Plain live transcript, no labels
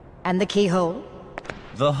And the keyhole?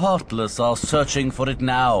 The Heartless are searching for it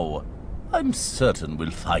now. I'm certain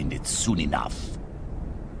we'll find it soon enough.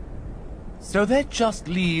 So that just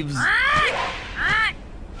leaves...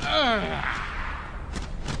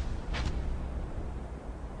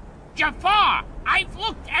 Jafar! I've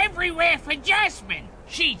looked everywhere for Jasmine.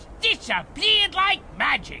 She's disappeared like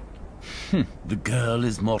magic. The girl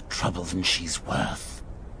is more trouble than she's worth.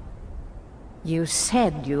 You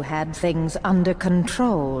said you had things under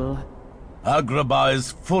control. Agrabah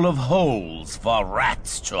is full of holes for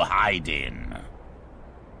rats to hide in.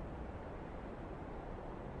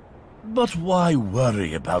 But why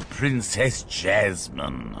worry about Princess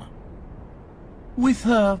Jasmine? With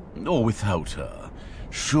her or without her,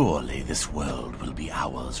 surely this world will be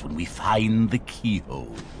ours when we find the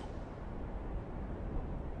keyhole.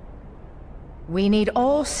 We need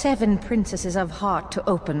all 7 princesses of heart to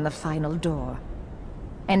open the final door.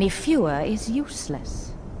 Any fewer is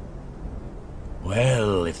useless.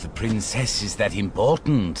 Well, if the princess is that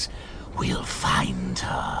important, we'll find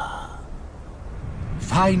her.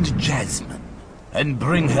 Find Jasmine, and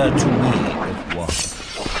bring her to me at once.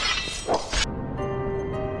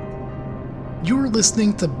 You're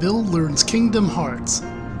listening to Bill Learns Kingdom Hearts,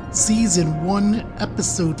 Season 1,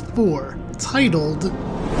 Episode 4, titled...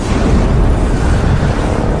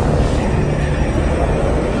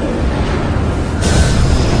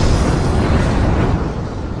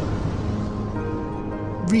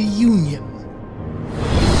 Reunion.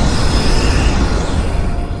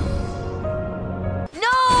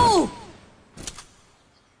 No!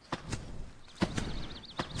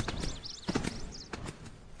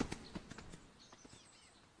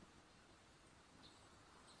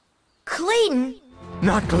 Clayton!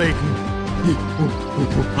 Not Clayton.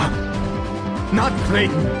 Not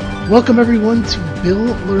Clayton. Welcome everyone to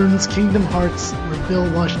Bill Learns Kingdom Hearts, where Bill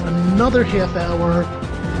watched another half hour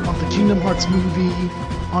of the Kingdom Hearts movie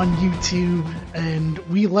on YouTube, and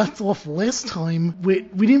we left off last time we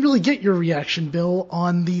didn't really get your reaction, Bill,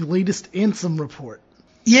 on the latest Ansem report.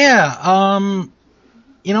 Yeah, I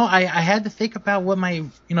had to think about what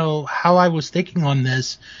how I was thinking on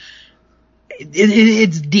this.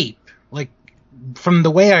 It's deep. Like, from the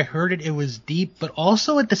way I heard it, it was deep, but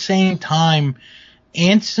also at the same time,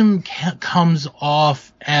 Ansem comes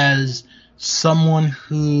off as someone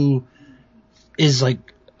who is like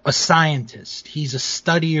a scientist. He's a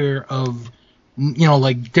studier of,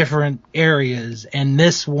 like different areas, and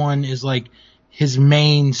this one is like his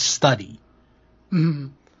main study. Mm-hmm.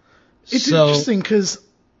 It's interesting because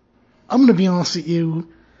I'm going to be honest with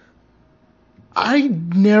you, I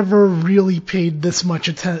never really paid this much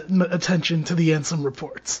attention to the Ansem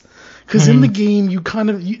reports. Because in the game, you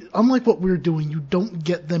unlike what we're doing, you don't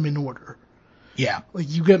get them in order. Yeah. Like,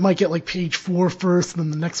 might get like page 4 first, and then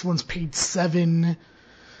the next one's page 7.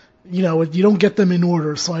 You don't get them in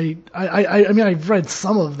order, so I mean, I've read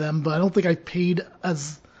some of them, but I don't think I paid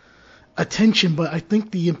as attention. But I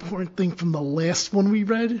think the important thing from the last one we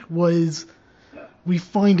read was we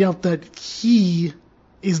find out that he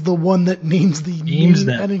is the one that names the main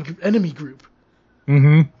enemy group.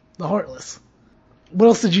 Mm-hmm. The Heartless. What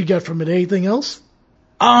else did you get from it? Anything else?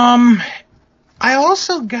 I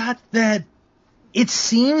also got that it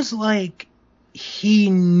seems like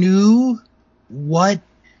he knew what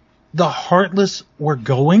the Heartless were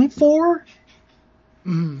going for.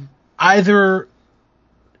 Either,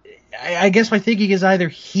 I guess my thinking is either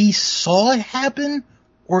he saw it happen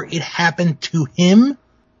or it happened to him.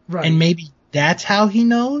 Right. And maybe that's how he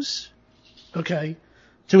knows. Okay.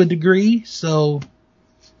 To a degree, so.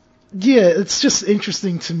 Yeah, it's just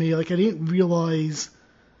interesting to me. Like, I didn't realize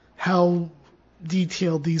how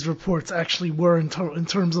detailed these reports actually were in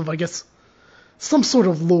terms of, I guess, some sort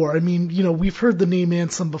of lore. I mean, we've heard the name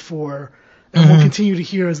Ansem before, and we'll continue to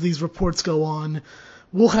hear as these reports go on.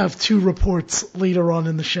 We'll have 2 reports later on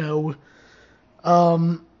in the show.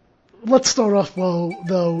 Let's start off,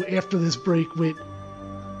 though, after this break with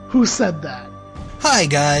Who Said That? Hi,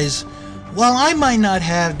 guys. While I might not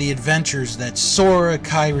have the adventures that Sora,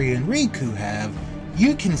 Kairi, and Riku have,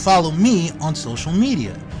 you can follow me on social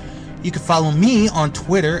media. You can follow me on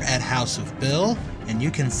Twitter at House of Bill, and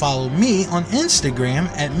you can follow me on Instagram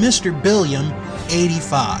at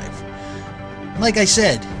MrBilliam85. Like I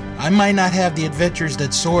said, I might not have the adventures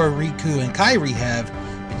that Sora, Riku, and Kairi have,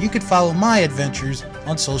 but you could follow my adventures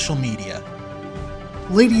on social media.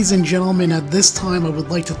 Ladies and gentlemen, at this time I would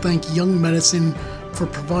like to thank Young Medicine for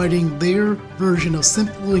providing their version of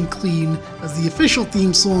Simple and Clean as the official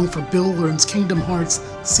theme song for Bill Learns Kingdom Hearts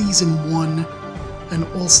Season 1, and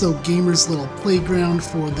also Gamers Little Playground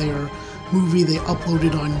for their movie they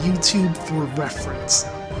uploaded on YouTube for reference.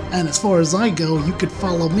 And as far as I go, you could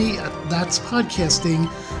follow me at That's Podcasting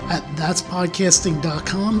at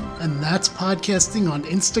that'spodcasting.com, and That's Podcasting on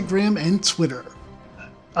Instagram and Twitter.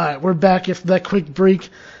 Alright, we're back after that quick break,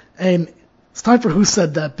 and it's time for Who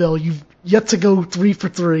Said That, Bill. You've yet to go 3 for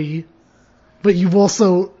 3, but you've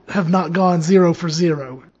also have not gone 0 for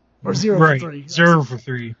 0. Or 0 right. for 3. 0 for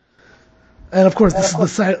 3. And of course, this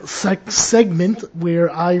is the segment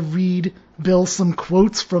where I read Bill some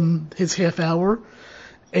quotes from his half hour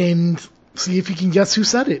and see if he can guess who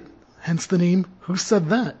said it. Hence the name, Who Said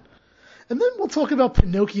That? And then we'll talk about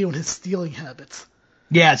Pinocchio and his stealing habits.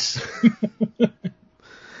 Yes.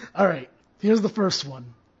 Alright, here's the first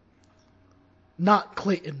one. Not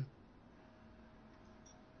Clayton.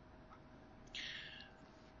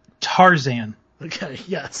 Tarzan. Okay,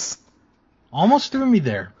 yes. Almost threw me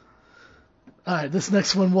there. Alright, this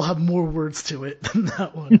next one will have more words to it than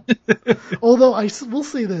that one. Although, I will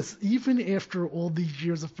say this, even after all these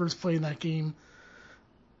years of first playing that game,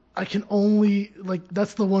 I can only,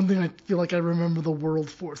 that's the one thing I feel like I remember the world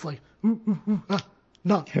for. It's like,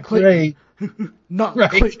 not Clayton. Right. Not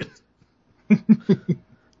right. Clayton.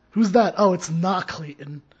 Who's that? Oh, it's not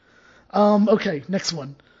Clayton. Okay, next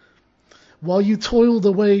one. While you toiled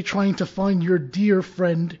away trying to find your dear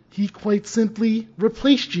friend, he quite simply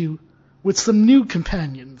replaced you with some new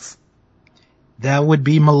companions. That would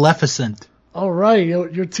be Maleficent. All right,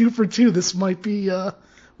 you're 2 for 2. This might be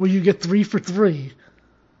where you get 3 for 3.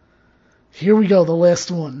 Here we go, the last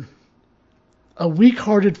one. A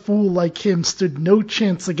weak-hearted fool like him stood no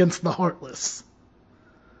chance against the heartless.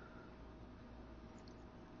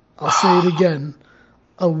 I'll say it again.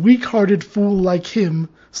 A weak-hearted fool like him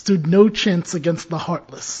stood no chance against the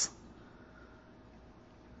heartless.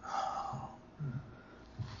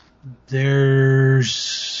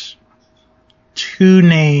 There's 2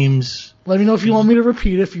 names. Let me know if you want me to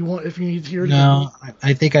repeat it, if you need to hear it again. No,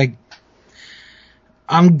 I think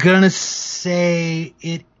I'm gonna say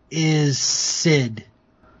it is Sid.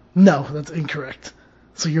 No, that's incorrect.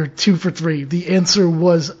 So you're 2 for 3. The answer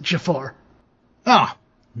was Jafar. Ah,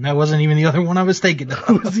 that wasn't even the other one I was thinking of.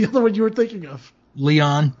 Who was the other one you were thinking of?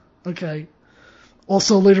 Leon. Okay.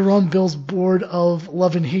 Also, later on, Bill's Board of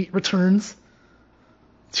Love and Hate returns.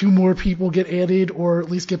 2 more people get added, or at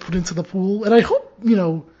least get put into the pool. And I hope,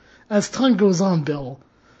 as time goes on, Bill,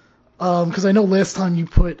 because I know last time you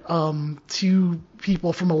put 2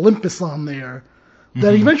 people from Olympus on there,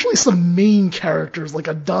 that eventually some main characters, like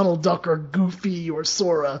a Donald Duck or Goofy or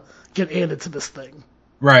Sora, get added to this thing.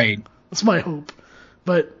 Right. That's my hope.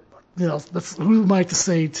 But, that's who am I to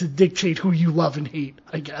say to dictate who you love and hate,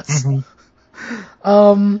 I guess.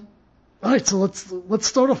 Alright, so let's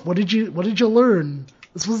start off. What did you learn?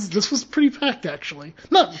 This was pretty packed, actually.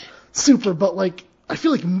 Not super, but I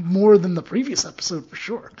feel like more than the previous episode for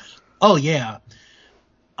sure. Oh yeah.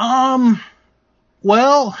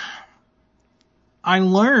 Well, I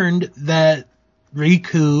learned that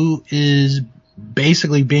Riku is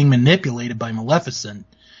basically being manipulated by Maleficent,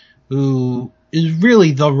 who is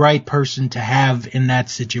really the right person to have in that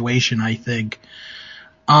situation, I think.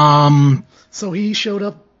 So he showed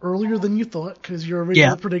up earlier than you thought, because your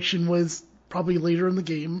original prediction was probably later in the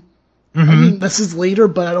game. I mean, this is later,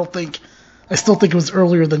 but I still think it was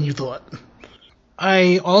earlier than you thought.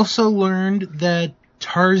 I also learned that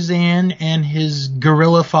Tarzan and his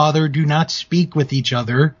gorilla father do not speak with each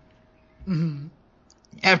other. Mm-hmm.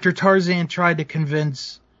 After Tarzan tried to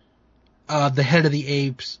convince the head of the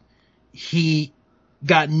apes, he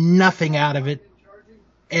got nothing out of it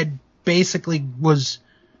and basically was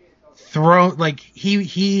thrown,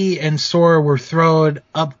 he and Sora were thrown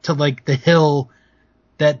up to the hill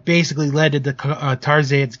that basically led to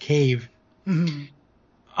Tarzan's cave.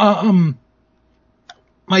 Mm-hmm.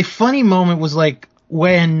 My funny moment was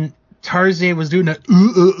when Tarzan was doing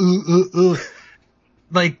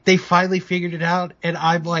they finally figured it out, and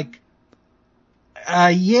I'm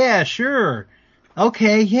yeah, sure.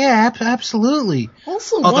 Okay, yeah, absolutely.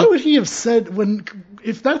 Also, why would he have said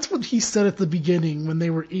if that's what he said at the beginning when they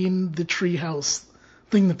were in the treehouse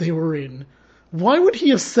thing that they were in, why would he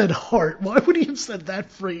have said heart? Why would he have said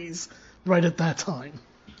that phrase right at that time?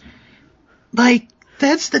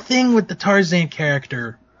 That's the thing with the Tarzan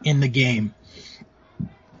character in the game,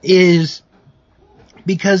 is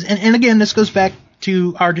because, and again, this goes back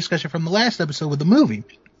to our discussion from the last episode with the movie.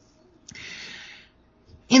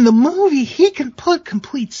 In the movie, he can put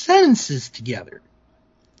complete sentences together.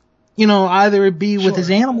 Either it be with his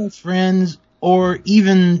animal friends or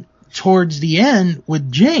even towards the end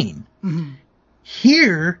with Jane. Mm-hmm.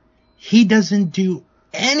 Here, he doesn't do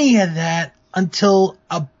any of that until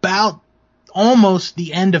about almost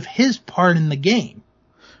the end of his part in the game.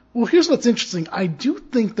 Well, here's what's interesting. I do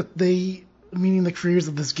think that they, meaning the creators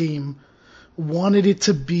of this game, wanted it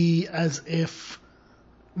to be as if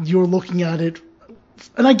you're looking at it,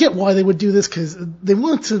 and I get why they would do this, because they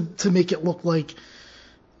wanted to make it look like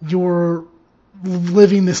you're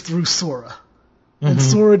living this through Sora. And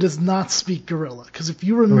Sora does not speak gorilla, because if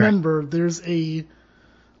you remember, there's a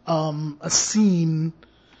scene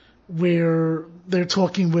where they're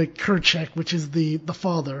talking with Kerchak, which is the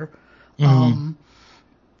father,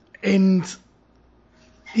 and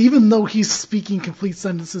even though he's speaking complete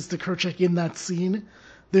sentences to Kerchak in that scene,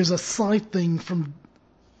 there's a side thing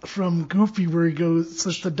from Goofy where he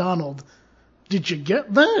says to Donald, "Did you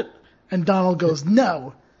get that?" And Donald goes,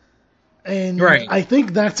 "No." And I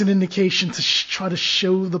think that's an indication to try to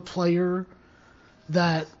show the player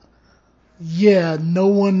that, no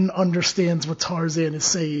one understands what Tarzan is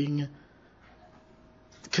saying,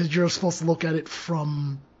 because you're supposed to look at it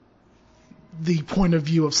from the point of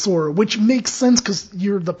view of Sora, which makes sense because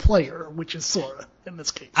you're the player, which is Sora in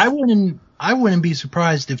this case. I wouldn't be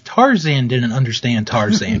surprised if Tarzan didn't understand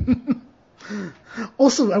Tarzan.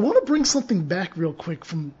 Also, I want to bring something back real quick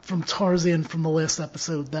from Tarzan from the last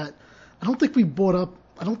episode that I don't think we brought up.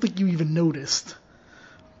 I don't think you even noticed.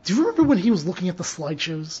 Do you remember when he was looking at the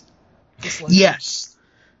slideshows? Yes.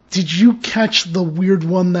 Did you catch the weird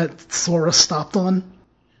one that Sora stopped on?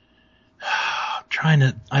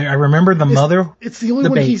 I remember the mother. It's the only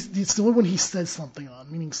one it's the only one he says something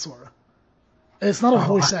on, meaning Sora. And it's not a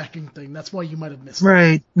voice acting thing. That's why you might have missed it.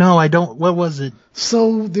 Right. No, I don't. What was it?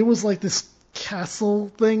 So there was like this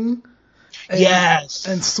castle thing. Yes.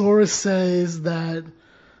 And Sora says that,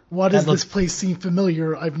 "Why does this place seem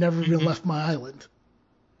familiar? I've never even left my island."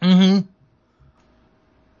 Mm-hmm.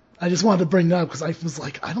 I just wanted to bring that up because I was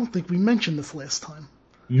like, I don't think we mentioned this last time.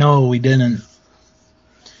 No, we didn't.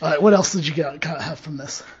 All right, what else did you have from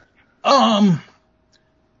this?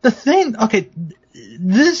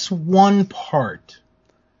 This one part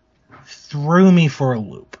threw me for a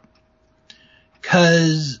loop.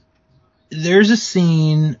 Because there's a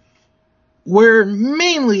scene where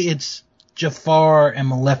mainly it's Jafar and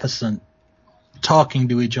Maleficent talking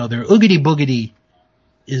to each other. Oogity Boogity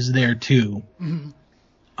is there too.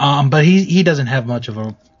 Mm-hmm. But he doesn't have much of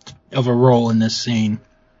a role in this scene.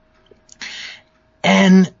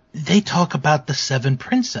 And they talk about the 7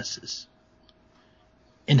 princesses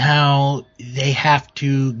and how they have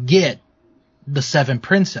to get the 7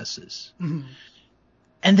 princesses. Mm-hmm.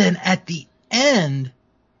 And then at the end,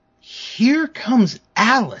 here comes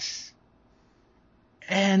Alice.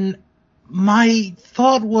 And my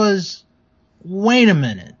thought was, wait a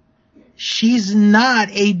minute. She's not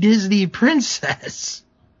a Disney princess.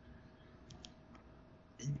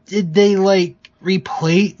 Did they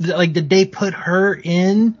did they put her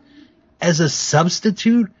in as a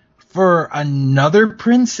substitute for another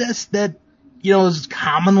princess that, is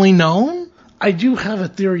commonly known? I do have a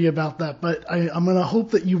theory about that, but I'm going to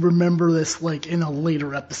hope that you remember this, in a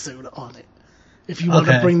later episode on it. If you want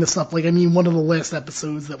to bring this up, one of the last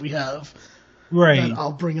episodes that we have. Right. That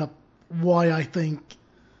I'll bring up why I think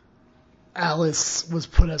Alice was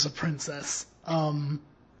put as a princess.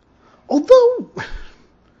 Although,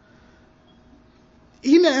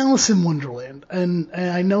 in Alice in Wonderland, and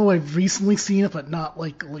I know I've recently seen it, but not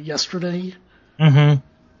yesterday. Mm-hmm.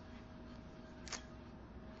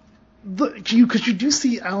 Because you do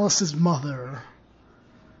see Alice's mother.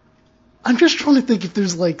 I'm just trying to think if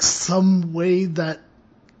there's some way that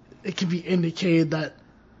it can be indicated that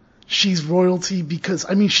she's royalty, because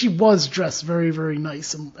she was dressed very, very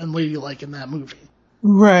nice and ladylike in that movie.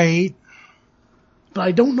 Right. But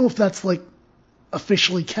I don't know if that's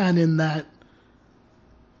officially canon that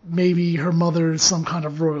maybe her mother is some kind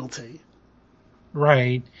of royalty.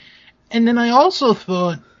 Right. And then I also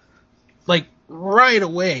thought, right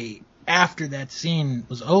away after that scene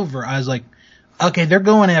was over, I was like, okay, they're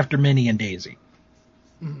going after Minnie and Daisy.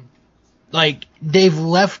 Mm-hmm. They've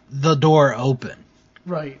left the door open.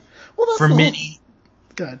 Right. Well, that's for Minnie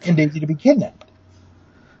and Daisy to be kidnapped.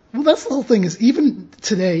 Well, that's the whole thing, is even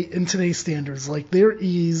today, in today's standards, there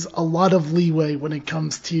is a lot of leeway when it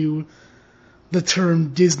comes to the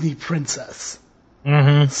term Disney princess.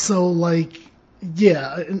 Mm-hmm. So,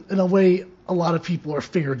 in a way, a lot of people are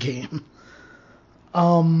fair game.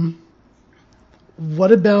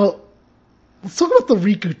 What about... Let's talk about the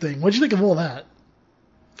Riku thing. What'd you think of all that?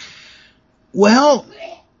 Well,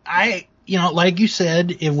 like you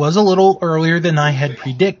said, it was a little earlier than I had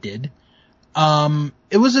predicted.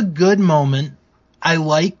 It was a good moment. I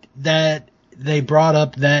liked that they brought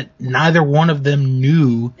up that neither one of them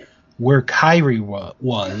knew where Kairi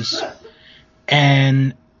was.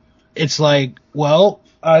 And it's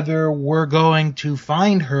either we're going to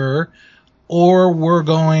find her or we're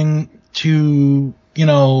going to,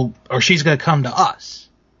 or she's going to come to us.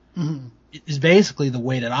 Mm-hmm. Is basically the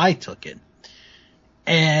way that I took it.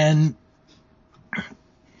 And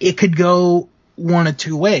it could go one of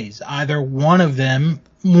two ways. Either one of them,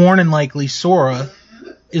 more than likely Sora,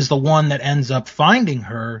 is the one that ends up finding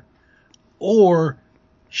her, or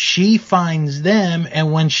she finds them,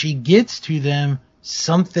 and when she gets to them,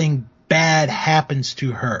 something bad happens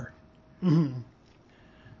to her. Mm-hmm.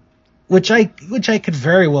 Which I could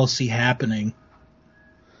very well see happening.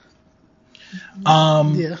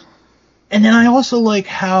 Yeah. And then I also like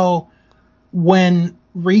how when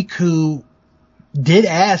Riku did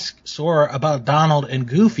ask Sora about Donald and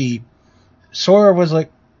Goofy, Sora was like,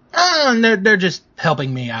 they're just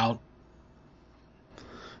helping me out.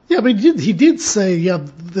 Yeah, but he did say,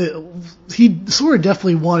 Sora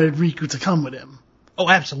definitely wanted Riku to come with him. Oh,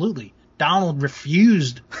 absolutely. Donald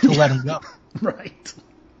refused to let him go. Right.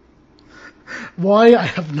 Why? I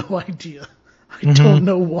have no idea. I don't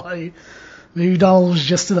know why. Maybe Donald was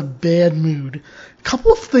just in a bad mood. A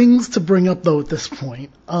couple of things to bring up, though, at this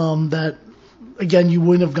point, that, again, you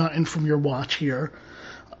wouldn't have gotten from your watch here.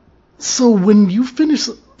 So when you finish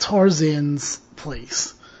Tarzan's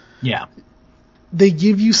place, Yeah. they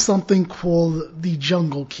give you something called the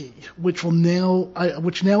Jungle Key, which now I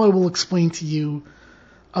will explain to you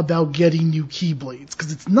about getting new Keyblades,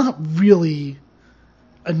 because it's not really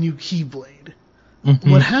a new Keyblade.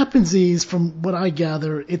 Mm-hmm. What happens is, from what I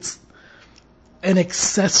gather, it's an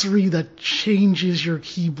accessory that changes your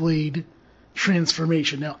Keyblade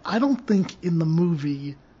transformation. Now, I don't think in the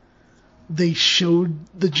movie they showed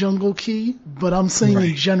the Jungle Key, but I'm saying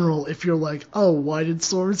in general, if you're like, oh, why did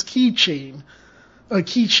Sora's key change?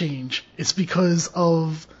 It's because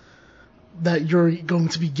of that you're going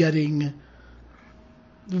to be getting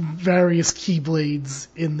various Keyblades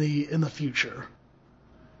in the future.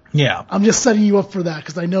 Yeah. I'm just setting you up for that,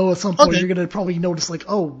 because I know at some point you're going to probably notice, like,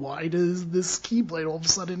 oh, why does this Keyblade all of a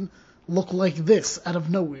sudden look like this out of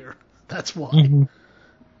nowhere? That's why.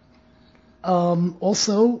 Mm-hmm.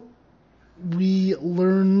 Also, we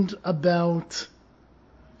learned about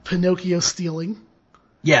Pinocchio stealing.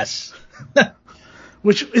 Yes.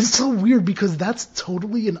 Which is so weird, because that's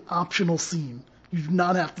totally an optional scene. You do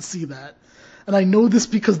not have to see that. And I know this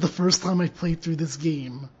because the first time I played through this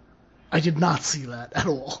game, I did not see that at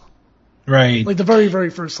all. Right. Like the very, very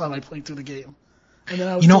first time I played through the game. And then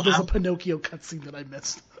I was told there's a Pinocchio cutscene that I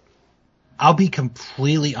missed. I'll be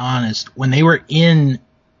completely honest. When they were in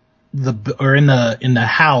the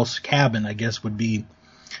house, cabin, I guess would be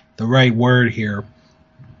the right word here,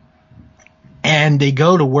 and they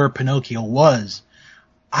go to where Pinocchio was,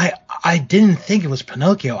 I didn't think it was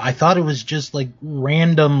Pinocchio. I thought it was just like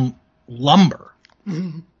random lumber.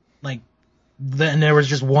 Mm-hmm. Like, then there was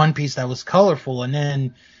just one piece that was colorful, and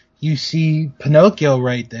then you see Pinocchio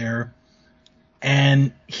right there,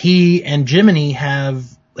 and he and Jiminy have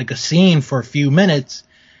like a scene for a few minutes,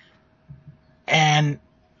 and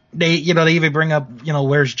they even bring up,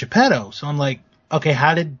 where's Geppetto? So I'm like, okay,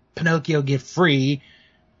 how did Pinocchio get free?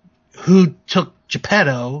 Who took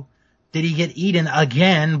Geppetto? Did he get eaten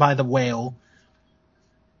again by the whale?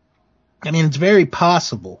 I mean, it's very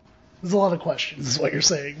possible. There's a lot of questions, is what you're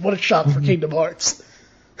saying. What a shot for Kingdom Hearts.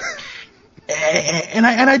 And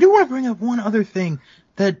I do want to bring up one other thing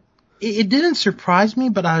that it didn't surprise me,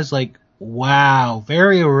 but I was like, wow,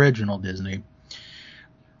 very original, Disney.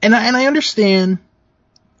 And I understand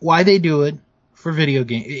why they do it for video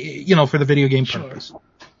game, for the video game purpose. Sure.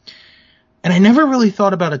 And I never really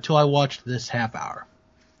thought about it till I watched this half hour.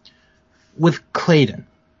 With Clayton,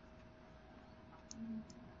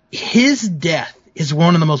 his death is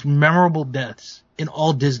one of the most memorable deaths in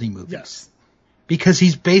all Disney movies. Yes. Because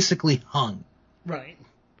he's basically hung. Right.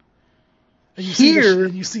 And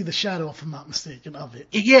you see the shadow, if I'm not mistaken, of it.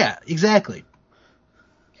 Yeah, exactly.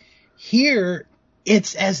 Here,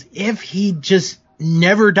 it's as if he just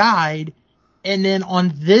never died, and then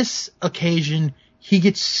on this occasion, he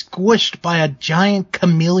gets squished by a giant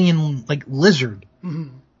chameleon, like, lizard.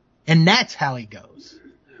 Mm-hmm. And that's how he goes.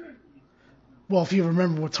 Well, if you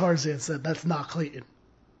remember what Tarzan said, that's not Clayton.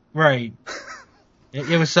 Right.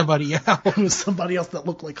 It was somebody else. It was somebody else that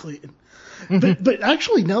looked like Clayton. But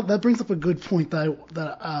actually, now that brings up a good point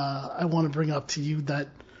that I want to bring up to you that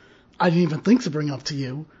I didn't even think to bring up to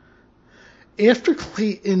you. After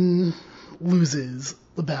Clayton loses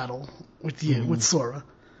the battle with Sora,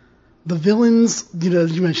 the villains,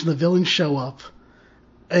 you mentioned the villains show up,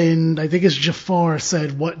 and I think it's Jafar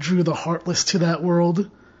said, what drew the Heartless to that world?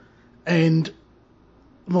 And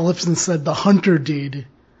Maleficent said the hunter did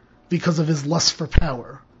because of his lust for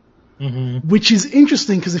power. which is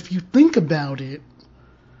interesting because if you think about it,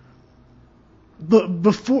 but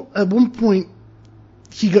before at one point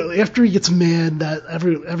after he gets mad that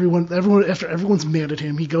everyone's mad at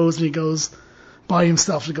him, he goes by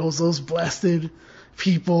himself. He goes, those blasted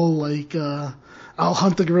people, like I'll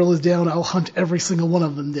hunt the gorillas down. I'll hunt every single one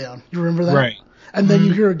of them down. You remember that? Right. And then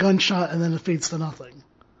you hear a gunshot, and then it fades to nothing.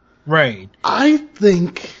 Right. I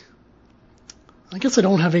guess I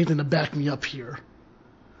don't have anything to back me up here.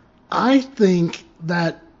 I think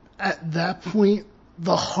that at that point,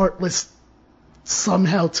 the Heartless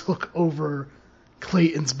somehow took over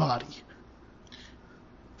Clayton's body.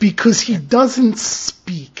 Because he doesn't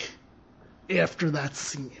speak after that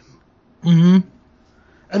scene. Mm-hmm.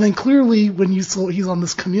 And then clearly, when you saw he's on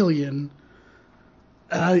this chameleon,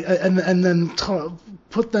 and then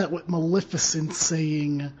put that with Maleficent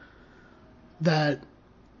saying that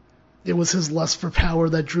it was his lust for power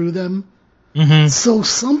that drew them. Mm-hmm. So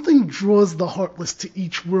something draws the Heartless to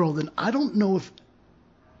each world, and I don't know if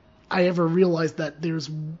I ever realized that there's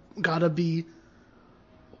gotta be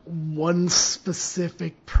one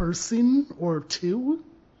specific person or two.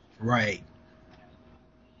 Right.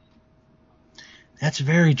 That's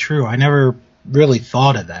very true. I never really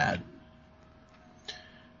thought of that.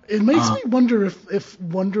 It makes me wonder if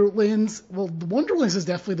Wonderlands... Well, the Wonderlands is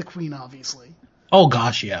definitely the queen, obviously. Oh,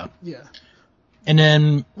 gosh, yeah. Yeah. And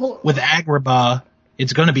then with Agrabah,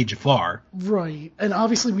 it's going to be Jafar. Right. And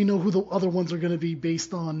obviously we know who the other ones are going to be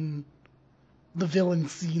based on the villain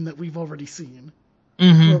scene that we've already seen.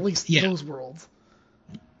 Mm-hmm. Or at least those worlds.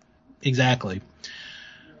 Exactly.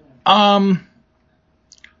 So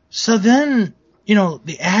then,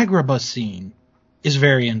 the Agrabah scene is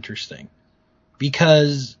very interesting.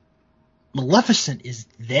 Because Maleficent is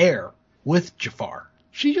there with Jafar.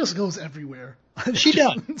 She just goes everywhere. She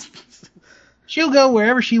does. She'll go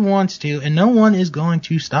wherever she wants to, and no one is going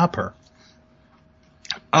to stop her.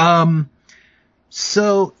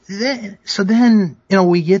 So then,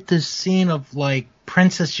 we get this scene of, like,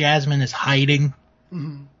 Princess Jasmine is hiding,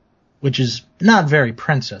 which is not very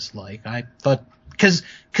princess-like. I thought, because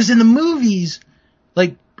in the movies,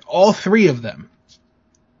 like, all three of them,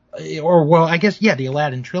 the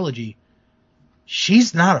Aladdin trilogy,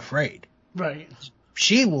 she's not afraid. Right.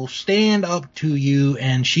 She will stand up to you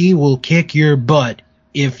and she will kick your butt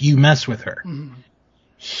if you mess with her. Mm-hmm.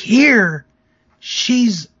 Here,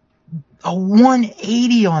 she's a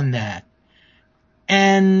 180 on that.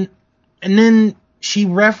 And then she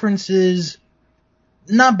references,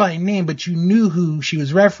 not by name, but you knew who she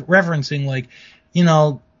was referencing. Like,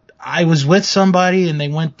 I was with somebody and they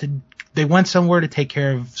went somewhere to take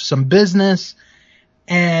care of some business,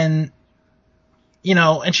 and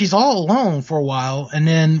and she's all alone for a while, and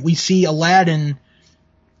then we see Aladdin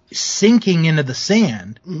sinking into the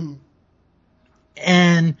sand,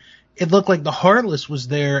 and it looked like the Heartless was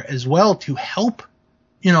there as well to help,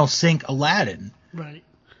 sink Aladdin, right,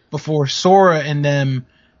 before Sora and them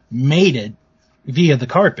made it via the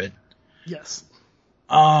carpet. Yes.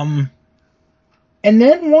 And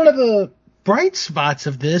then one of the bright spots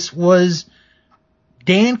of this was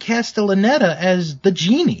Dan Castellaneta as the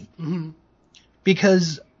genie. Mm-hmm.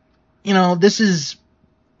 Because, this is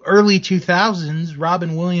early 2000s.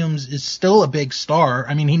 Robin Williams is still a big star.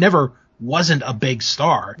 I mean, he never wasn't a big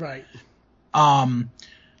star. Right.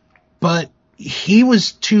 But he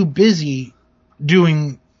was too busy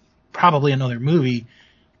doing probably another movie.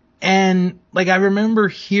 And, like, I remember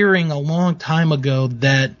hearing a long time ago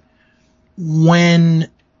that when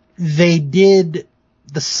they did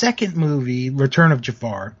the second movie, Return of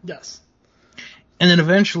Jafar. Yes. And then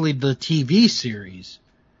eventually the TV series,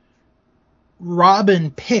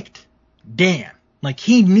 Robin picked Dan. Like,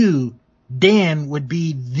 he knew Dan would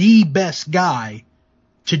be the best guy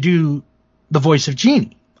to do the voice of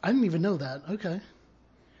Genie. I didn't even know that. Okay.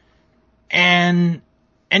 And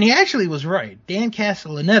he actually was right. Dan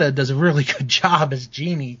Castellaneta does a really good job as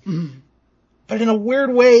Genie. Mm-hmm. But in a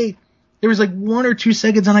weird way, there was like 1 or 2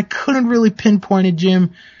 seconds, and I couldn't really pinpoint it,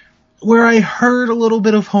 Jim, where I heard a little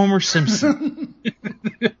bit of Homer Simpson.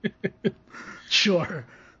 Sure.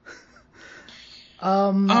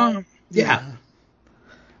 Yeah.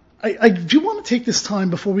 I do want to take this time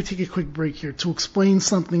before we take a quick break here to explain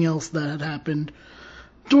something else that had happened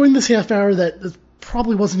during this half hour that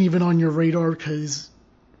probably wasn't even on your radar because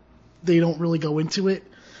they don't really go into it.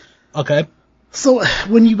 Okay. So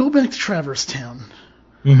when you go back to Traverse Town,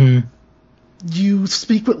 you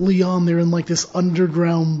speak with Leon. They're in like this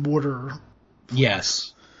underground water.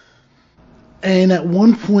 Yes. And at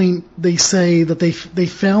one point they say that they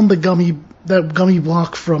found that gummy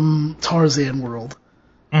block from Tarzan World,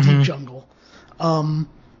 Deep Jungle.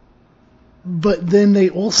 But then they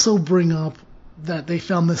also bring up that they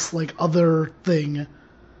found this like other thing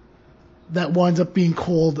that winds up being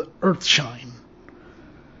called Earthshine.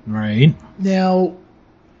 Right. Now,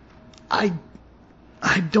 I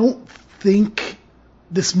don't think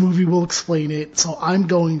this movie will explain it, so I'm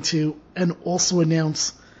going to, and also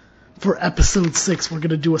announce for episode 6 we're going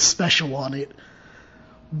to do a special on it.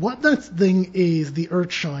 What that thing is, the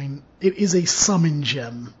Earthshine, it is a summon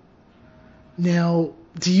gem. Now,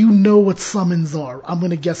 do you know what summons are? I'm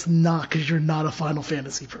going to guess not, because you're not a Final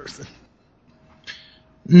Fantasy person.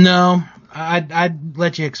 No, I'd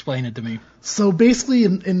let you explain it to me. So basically,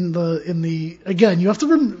 in the again, you have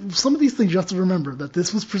to some of these things you have to remember that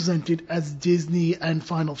this was presented as Disney and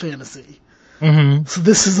Final Fantasy. Mm-hmm. So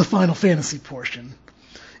this is a Final Fantasy portion.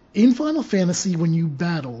 In Final Fantasy, when you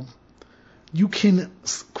battle, you can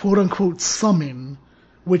quote unquote summon,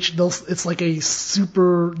 which it's like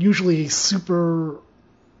usually a super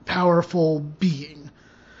powerful being.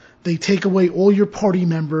 They take away all your party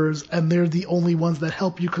members, and they're the only ones that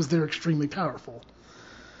help you because they're extremely powerful.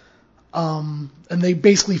 And they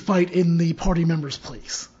basically fight in the party member's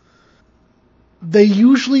place. They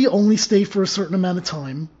usually only stay for a certain amount of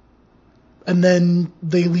time, and then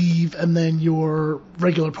they leave, and then your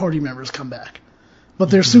regular party members come back.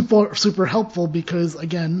 But they're super helpful because,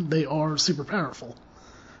 again, they are super powerful,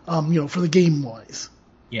 for the game-wise.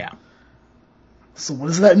 Yeah. So what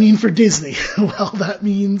does that mean for Disney? Well, that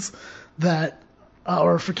means that,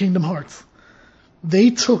 or for Kingdom Hearts, they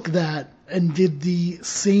took that and did the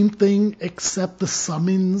same thing, except the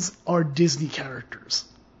summons are Disney characters.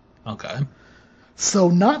 Okay. So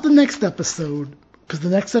not the next episode, because the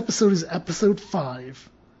next episode is episode 5.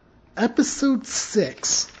 Episode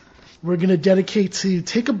 6, we're going to dedicate to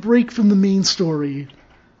take a break from the main story,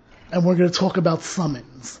 and we're going to talk about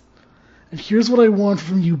summons. And here's what I want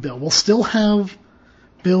from you, Bill. We'll still have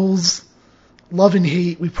Bill's love and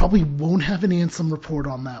hate. We probably won't have an Ansem report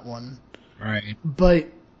on that one. Right. But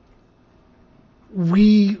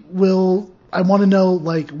I want to know,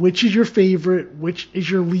 which is your favorite, which is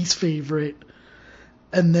your least favorite,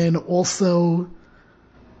 and then also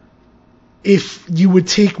if you would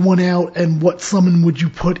take one out and what summon would you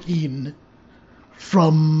put in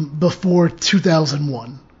from before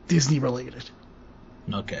 2001, Disney related.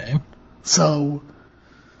 Okay. So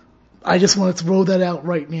I just want to throw that out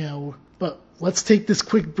right now, but let's take this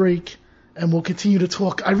quick break and we'll continue to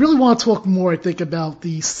talk. I really want to talk more, I think, about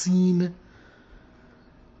the scene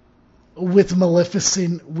with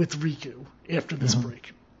Maleficent with Riku after this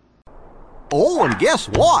break. Oh, and guess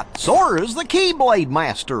what? Sora's the Keyblade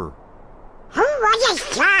Master. Who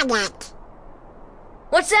was that?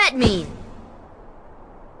 What's that mean?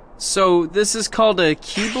 So, this is called a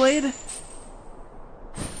Keyblade?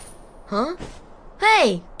 Huh?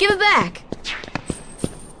 Hey, give it back!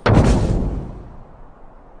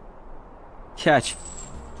 Catch.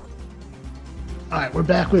 Alright, we're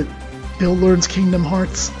back with Bill Learns Kingdom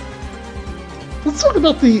Hearts. Let's talk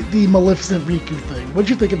about the Maleficent Riku thing. What'd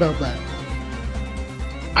you think about that?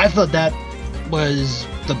 I thought that was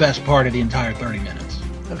the best part of the entire 30 minutes.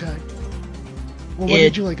 Okay. Well, what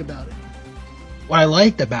did you like about it? What I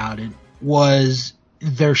liked about it was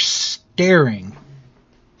they're staring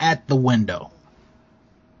at the window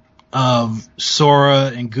of Sora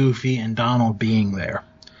and Goofy and Donald being there.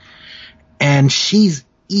 And she's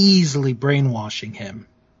easily brainwashing him,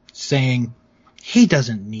 saying, he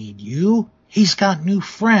doesn't need you. He's got new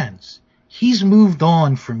friends. He's moved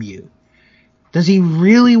on from you. Does he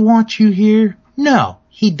really want you here? No,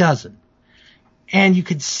 he doesn't. And you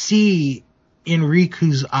could see in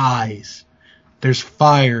Riku's eyes, there's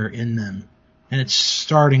fire in them. And it's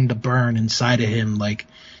starting to burn inside of him like,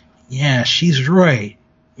 yeah, she's right.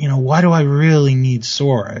 Why do I really need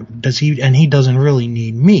Sora? And he doesn't really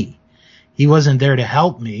need me. He wasn't there to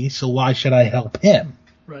help me, so why should I help him?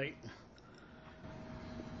 Right.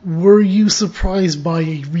 Were you surprised by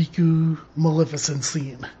a Riku Maleficent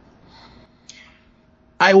scene?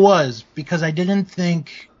 I was, because I didn't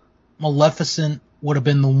think Maleficent would have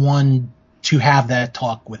been the one to have that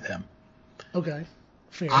talk with him. Okay.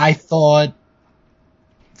 Fair. I thought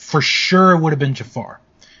for sure it would have been Jafar,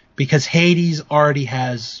 because Hades already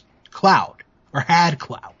has Cloud, or had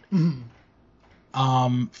Cloud,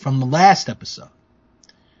 from the last episode.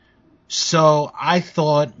 So I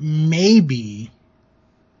thought maybe,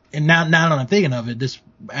 and now that I'm thinking of it, this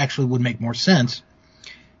actually would make more sense.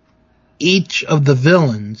 Each of the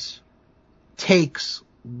villains takes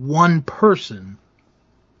one person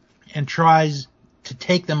and tries to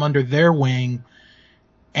take them under their wing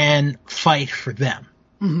and fight for them.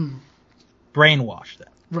 Mm-hmm. Brainwash them.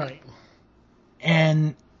 Right.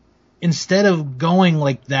 And instead of going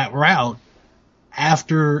like that route,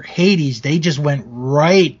 after Hades, they just went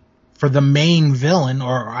right for the main villain,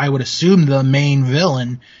 or I would assume the main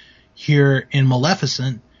villain here in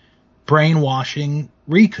Maleficent, brainwashing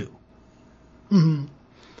Riku. Mm-hmm.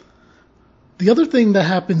 The other thing that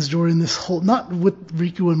happens during this whole, not with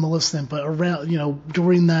Riku and Maleficent, but around,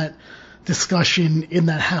 during that discussion in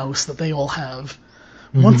that house that they all have,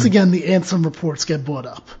 once again, the Ansem reports get brought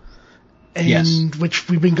up. And which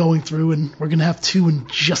we've been going through, and we're going to have 2 in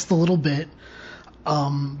just a little bit.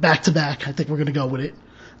 Back to back, I think we're going to go with it.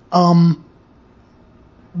 I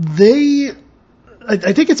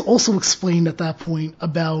think it's also explained at that point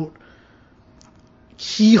about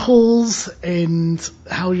keyholes and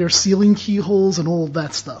how you're sealing keyholes and all of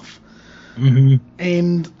that stuff. Mm-hmm.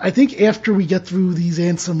 And I think after we get through these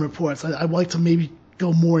Ansem reports, I'd like to maybe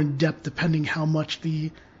go more in depth depending how much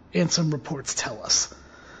the Ansem reports tell us.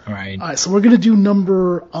 All right, so we're going to do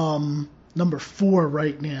number 4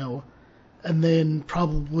 right now, and then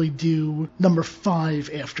probably do number 5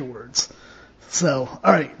 afterwards. So,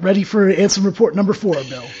 all right, ready for Ansem report number 4,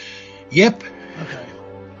 Bill? Yep. Okay.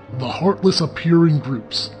 The Heartless appear in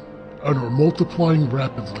groups and are multiplying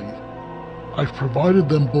rapidly. I've provided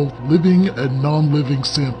them both living and non-living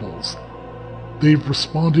samples. They've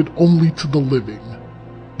responded only to the living.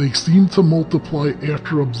 They seem to multiply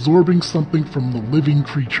after absorbing something from the living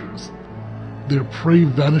creatures. Their prey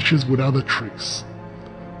vanishes without a trace.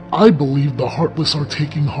 I believe the Heartless are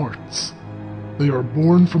taking hearts. They are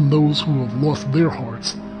born from those who have lost their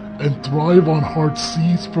hearts and thrive on hearts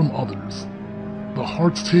seized from others. The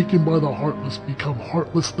hearts taken by the Heartless become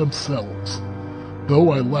heartless themselves. Though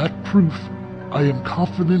I lack proof, I am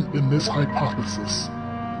confident in this hypothesis.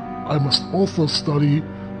 I must also study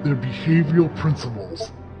their behavioral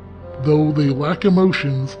principles. Though they lack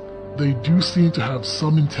emotions, they do seem to have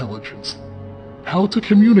some intelligence. How to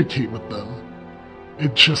communicate with them?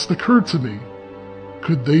 It just occurred to me.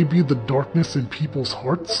 Could they be the darkness in people's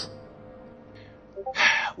hearts?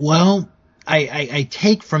 Well, I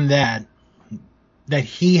take from that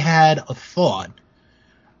he had a thought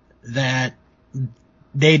that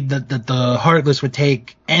the Heartless would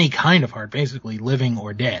take any kind of heart, basically living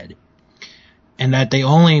or dead, and that they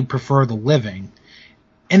only prefer the living.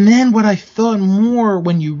 And then what I thought more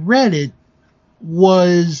when you read it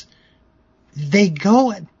was they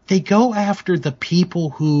go after the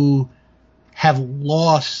people who have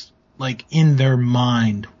lost, like, in their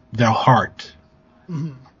mind, their heart.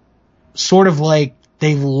 Mm-hmm. Sort of like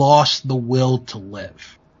they've lost the will to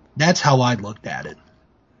live. That's how I looked at it.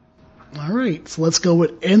 All right, so let's go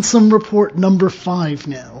with Ansem report number 5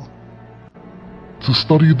 now. To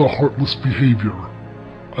study the Heartless behavior,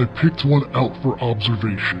 I picked one out for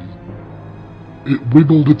observation. It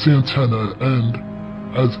wiggled its antenna and,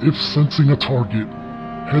 as if sensing a target,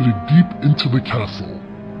 headed deep into the castle.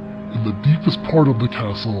 In the deepest part of the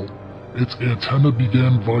castle, its antenna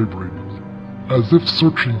began vibrating, as if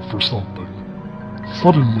searching for something.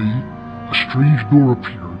 Suddenly, a strange door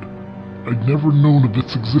appeared. I'd never known of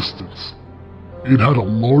its existence. It had a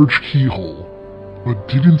large keyhole, but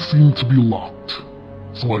didn't seem to be locked,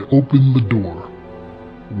 so I opened the door.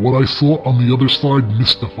 What I saw on the other side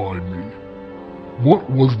mystified me. What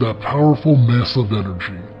was that powerful mass of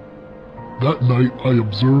energy? That night I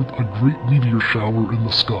observed a great meteor shower in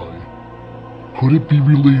the sky. Could it be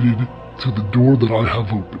related to the door that I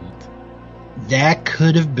have opened? That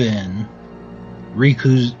could have been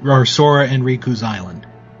Sora and Riku's island.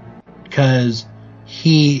 Because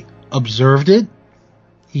he observed it,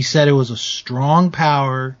 he said it was a strong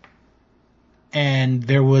power, and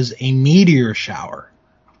there was a meteor shower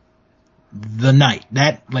the night,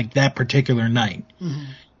 that particular night. Mm-hmm.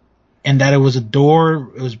 And that it was a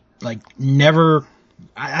door, it was like never,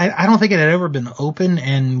 I don't think it had ever been open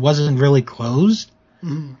and wasn't really closed.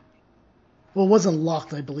 Mm-hmm. Well, it wasn't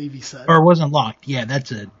locked, I believe he said. Or it wasn't locked, yeah,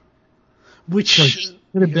 that's it. Which so he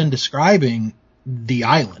could have been describing the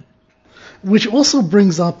island. Which also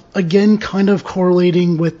brings up, again, kind of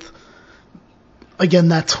correlating with, again,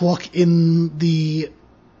 that talk in the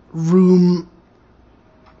room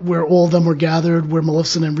where all of them were gathered, where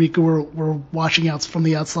Maleficent and Riku were watching out from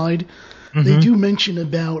the outside. Mm-hmm. They do mention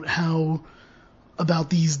about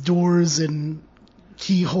these doors and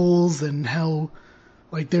keyholes and how,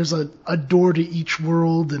 like, there's a door to each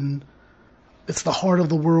world and it's the heart of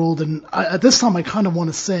the world. And at this time I kind of want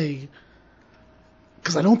to say,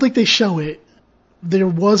 because I don't think they show it, there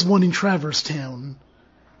was one in Traverse Town,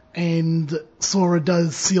 and Sora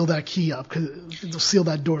does seal that key up, seal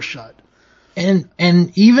that door shut. And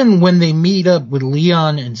even when they meet up with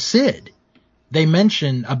Leon and Sid, they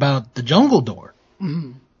mention about the jungle door.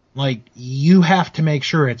 Mm-hmm. Like, you have to make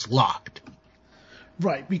sure it's locked.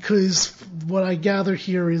 Right, because what I gather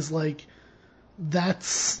here is, like,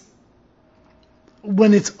 that's...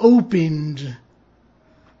 When it's opened,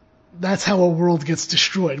 that's how a world gets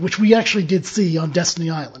destroyed, which we actually did see on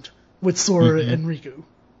Destiny Island with Sora and Riku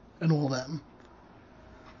and all them.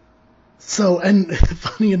 So, and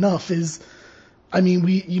funny enough is, I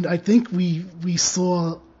mean, I think we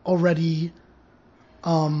saw already,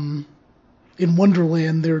 in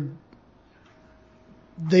Wonderland,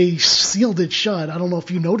 they sealed it shut. I don't know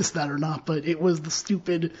if you noticed that or not, but it was the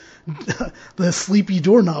stupid, the sleepy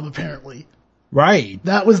doorknob apparently. Right.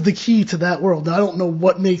 That was the key to that world. Now, I don't know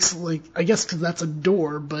what makes, like, I guess because that's a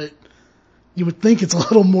door, but you would think it's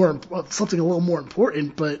something a little more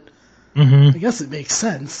important, but I guess it makes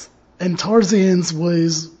sense. And Tarzan's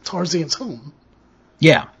was Tarzan's home.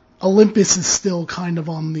 Yeah. Olympus is still kind of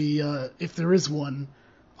on the, if there is one,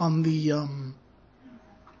 on the,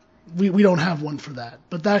 we don't have one for that.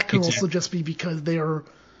 But that could also just be because they are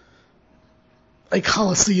a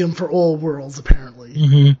coliseum for all worlds,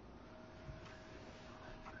 apparently.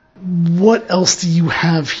 What else do you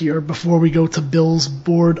have here before we go to Bill's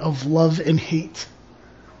board of love and hate?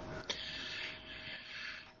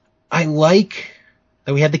 I like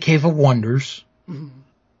that we had the Cave of Wonders.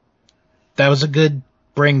 That was a good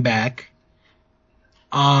bring back.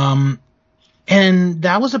 And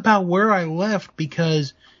that was about where I left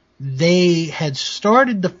because they had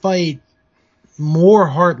started to fight more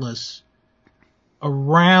Heartless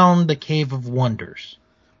around the Cave of Wonders.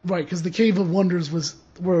 Right, because the Cave of Wonders was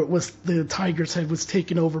where the Tiger's Head was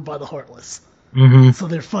taken over by the Heartless. So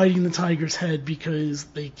they're fighting the Tiger's Head because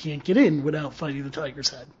they can't get in without fighting the Tiger's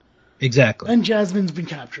Head. Exactly. And Jasmine's been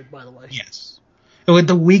captured, by the way. Yes. With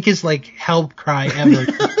the weakest, like, help cry ever.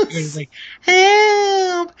 It's like,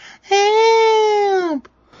 help! Help!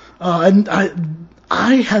 And I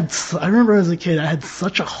remember as a kid, I had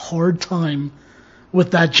such a hard time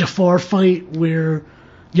with that Jafar fight where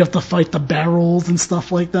you have to fight the barrels and stuff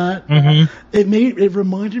like that. It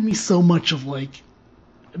reminded me so much of, like,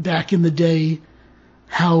 back in the day,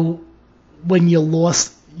 how when you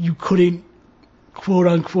lost, you couldn't, quote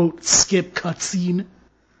unquote, skip cutscene.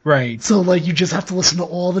 Right. So, like, you just have to listen to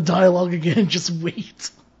all the dialogue again and just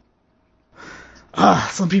wait.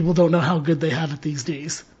 Some people don't know how good they have it these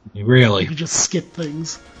days. Really? You can just skip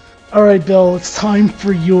things. Alright, Bill, it's time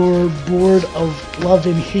for your board of love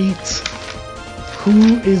and hate.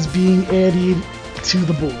 Who is being added to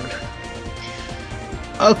the board?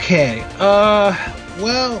 Okay,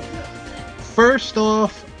 well, first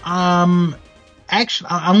off, actually,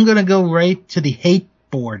 I'm gonna go right to the hate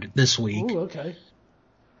board this week. Ooh, okay.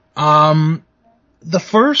 The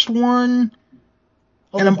first one...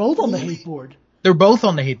 Oh, they're both on the hate board. They're both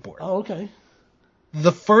on the hate board. Oh, okay.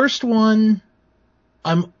 The first one,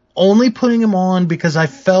 I'm only putting him on because I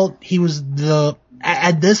felt he was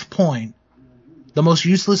at this point, the most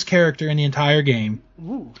useless character in the entire game.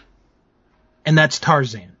 Ooh. And that's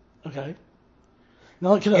Tarzan. Okay.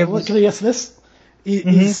 Now, can I ask this?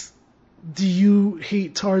 Do you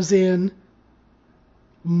hate Tarzan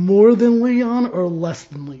more than Leon or less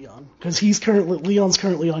than Leon? Because Leon's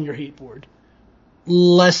currently on your hate board.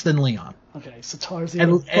 Less than Leon. Okay, so Tarzan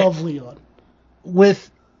above Leon.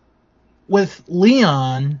 With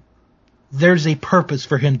Leon, there's a purpose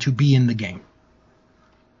for him to be in the game.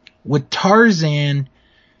 With Tarzan,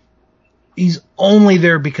 he's only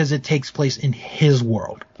there because it takes place in his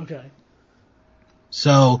world. Okay.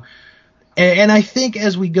 So, and I think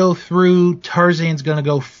as we go through, Tarzan's going to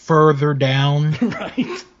go further down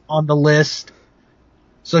on the list.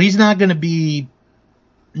 So he's not going to be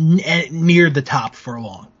near the top for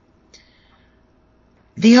long.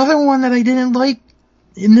 The other one that I didn't like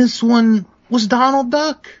in this one was Donald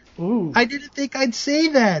Duck. Ooh. I didn't think I'd say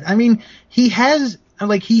that. I mean, he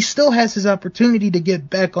still has his opportunity to get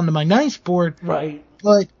back onto my nice board. Right.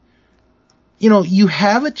 But, you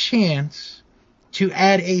have a chance to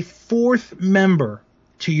add a fourth member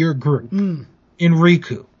to your group in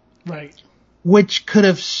Riku. Right. Which could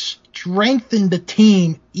have strengthened the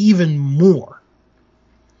team even more.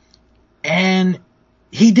 And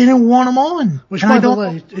he didn't want him on. Which, by the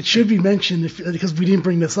way, it should be mentioned because we didn't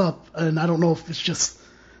bring this up, and I don't know if it's just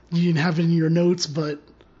you didn't have it in your notes, but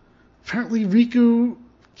apparently Riku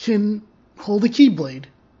can hold a Keyblade.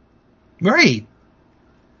 Right.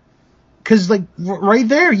 Because, right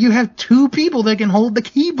there, you have two people that can hold the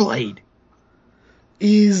Keyblade.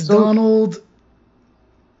 Is Donald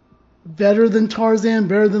better than Tarzan,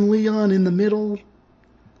 better than Leon, in the middle?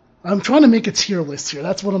 I'm trying to make a tier list here.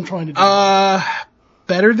 That's what I'm trying to do.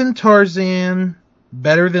 Better than Tarzan,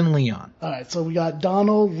 better than Leon. Alright, so we got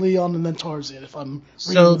Donald, Leon, and then Tarzan, if I'm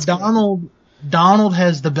So Donald Donald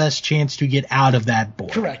has the best chance to get out of that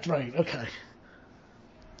board. Correct, right, okay.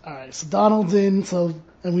 Alright, so Donald's in,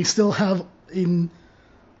 and we still have in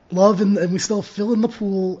Love, and we still fill in the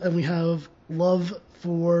pool, and we have Love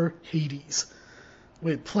for Hades.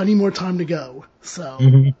 With plenty more time to go, so...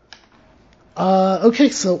 Mm-hmm. Okay,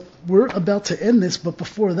 so we're about to end this, but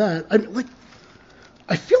before that,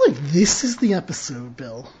 I feel like this is the episode,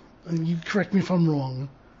 Bill, and you correct me if I'm wrong,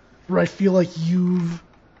 where I feel like you've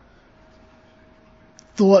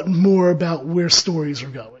thought more about where stories are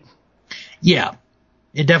going. Yeah,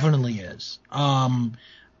 it definitely is.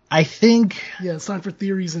 I think... Yeah, it's time for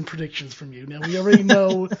theories and predictions from you. Now, we already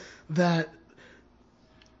know that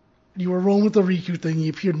you were wrong with the Riku thing. He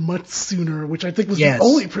appeared much sooner, which I think was the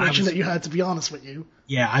only prediction that you had, to be honest with you.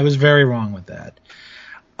 Yeah, I was very wrong with that.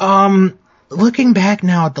 Looking back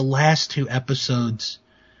now at the last 2 episodes,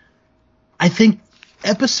 I think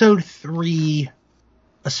episode 3,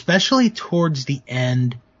 especially towards the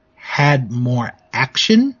end, had more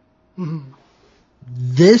action. Mm-hmm.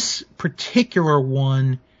 This particular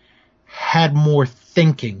one had more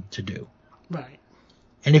thinking to do. Right.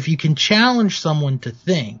 And if you can challenge someone to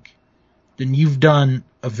think, then you've done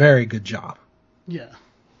a very good job. Yeah.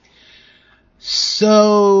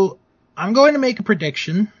 So, I'm going to make a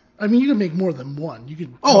prediction. I mean, you can make more than one. You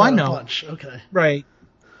can. I know. A bunch. Okay. Right.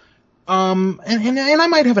 And I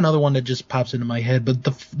might have another one that just pops into my head, but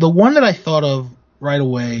the one that I thought of right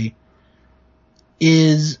away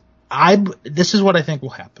is this is what I think will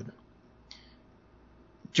happen.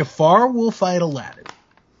 Jafar will fight Aladdin.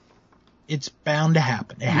 It's bound to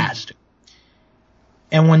happen. It has to.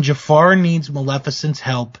 And when Jafar needs Maleficent's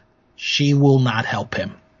help, she will not help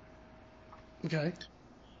him. Okay.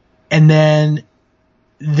 And then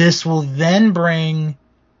this will then bring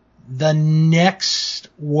the next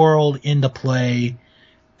world into play,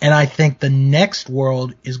 and I think the next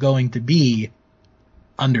world is going to be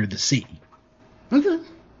Under the Sea. Okay.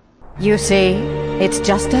 You see, it's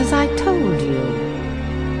just as I told you.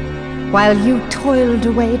 While you toiled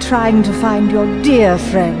away trying to find your dear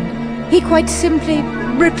friend, he quite simply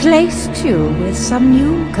replaced you with some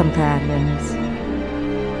new companions.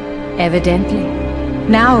 Evidently,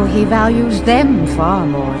 now he values them far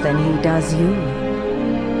more than he does you.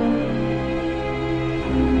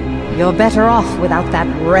 You're better off without that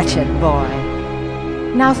wretched boy.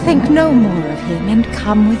 Now think no more of him and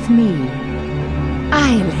come with me.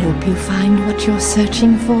 I'll help you find what you're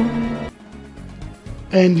searching for.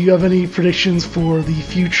 And do you have any predictions for the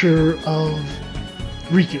future of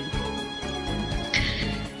Riku?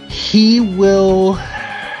 He will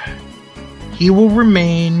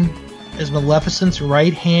remain as Maleficent's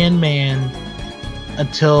right-hand man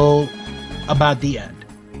until about the end.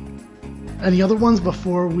 Any other ones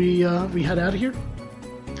before we head out of here?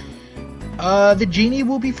 The genie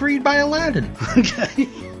will be freed by Aladdin. Okay.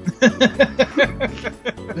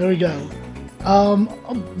 There we go.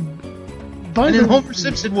 And then Homer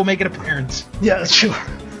Simpson will make an appearance. Yeah, sure.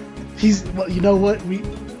 Well, you know what? We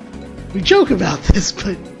joke about this,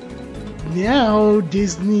 but now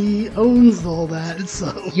Disney owns all that,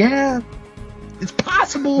 so... Yeah, it's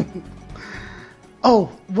possible.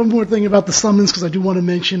 Oh, one more thing about the summons, because I do want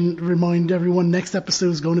to remind everyone, next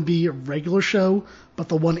episode is going to be a regular show, but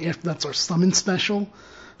the one after that's our summon special.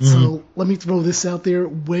 Mm-hmm. So let me throw this out there.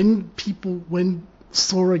 When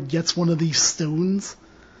Sora gets one of these stones,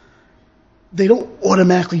 they don't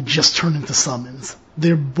automatically just turn into summons.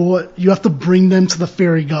 They're bought. You have to bring them to the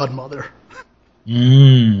fairy godmother.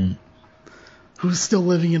 Who's still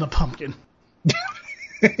living in a pumpkin.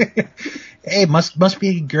 Hey, must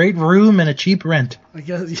be a great room and a cheap rent. I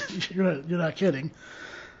guess you're not kidding.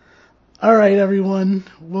 All right, everyone.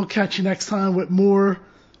 We'll catch you next time with more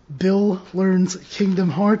Bill Learns Kingdom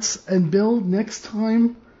Hearts. And Bill, next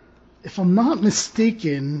time, if I'm not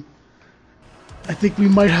mistaken, I think we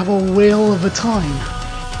might have a whale of a time.